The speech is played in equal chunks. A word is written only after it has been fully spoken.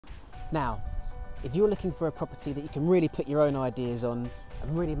Now, if you're looking for a property that you can really put your own ideas on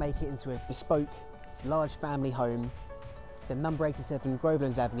and really make it into a bespoke, large family home, then number 87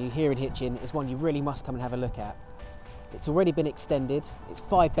 Grovelands Avenue here in Hitchin is one you really must come and have a look at. It's already been extended, it's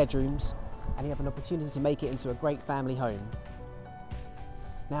 5 bedrooms, and you have an opportunity to make it into a great family home.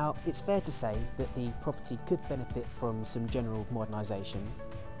 Now, it's fair to say that the property could benefit from some general modernisation,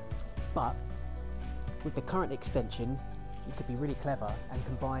 but with the current extension, you could be really clever and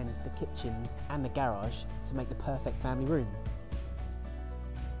combine the kitchen and the garage to make the perfect family room.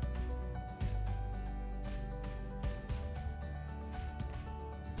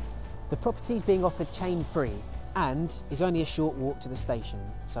 The property is being offered chain-free and is only a short walk to the station,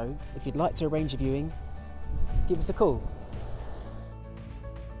 so if you'd like to arrange a viewing, give us a call.